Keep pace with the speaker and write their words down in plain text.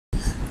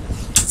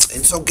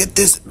so get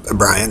this,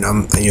 Brian.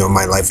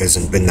 My life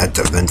hasn't been that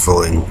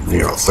eventful in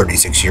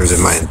 36 years of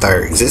my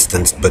entire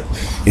existence. But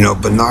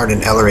Bernard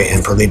and Ellery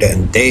and Perlita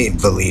and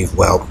Dave believe.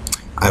 Well,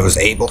 I was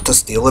able to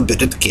steal a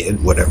bit of the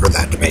kid, whatever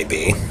that may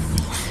be.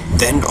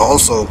 Then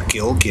also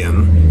kill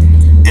Kim,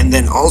 and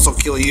then also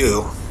kill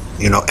you.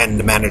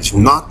 And manage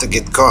not to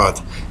get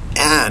caught,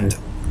 and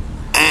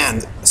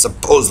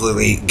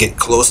supposedly get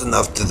close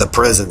enough to the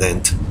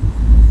president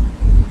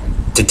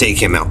to take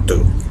him out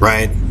too,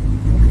 right?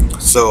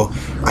 So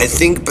I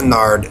think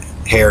Bernard,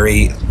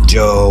 Harry,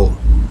 Joe,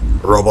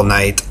 Robo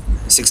Knight,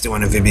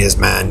 61 Amphibious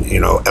Man,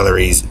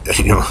 Ellery's,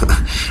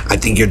 I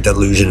think you're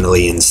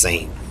delusionally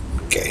insane,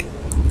 okay?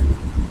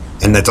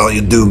 And that's all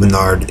you do,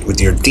 Bernard, with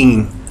your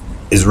team,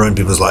 is ruin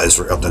people's lives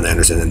for Elton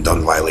Anderson and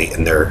Don Wiley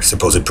and their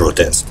supposed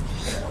protest.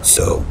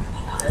 So,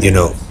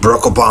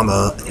 Barack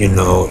Obama,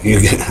 you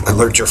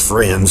alert your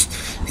friends,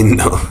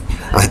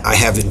 I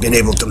haven't been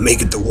able to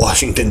make it to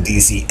Washington,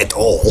 D.C. at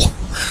all.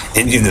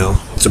 And,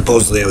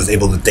 supposedly I was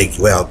able to take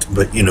you out,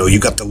 but, you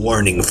got the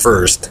warning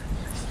first.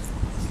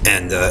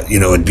 And,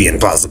 it'd be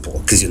impossible,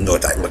 because you know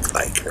what I look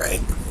like,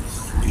 right?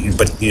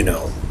 But,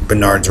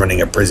 Bernard's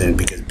running a prison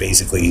because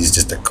basically he's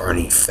just a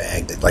carny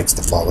fag that likes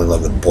to fall in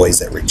love with boys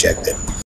that reject him.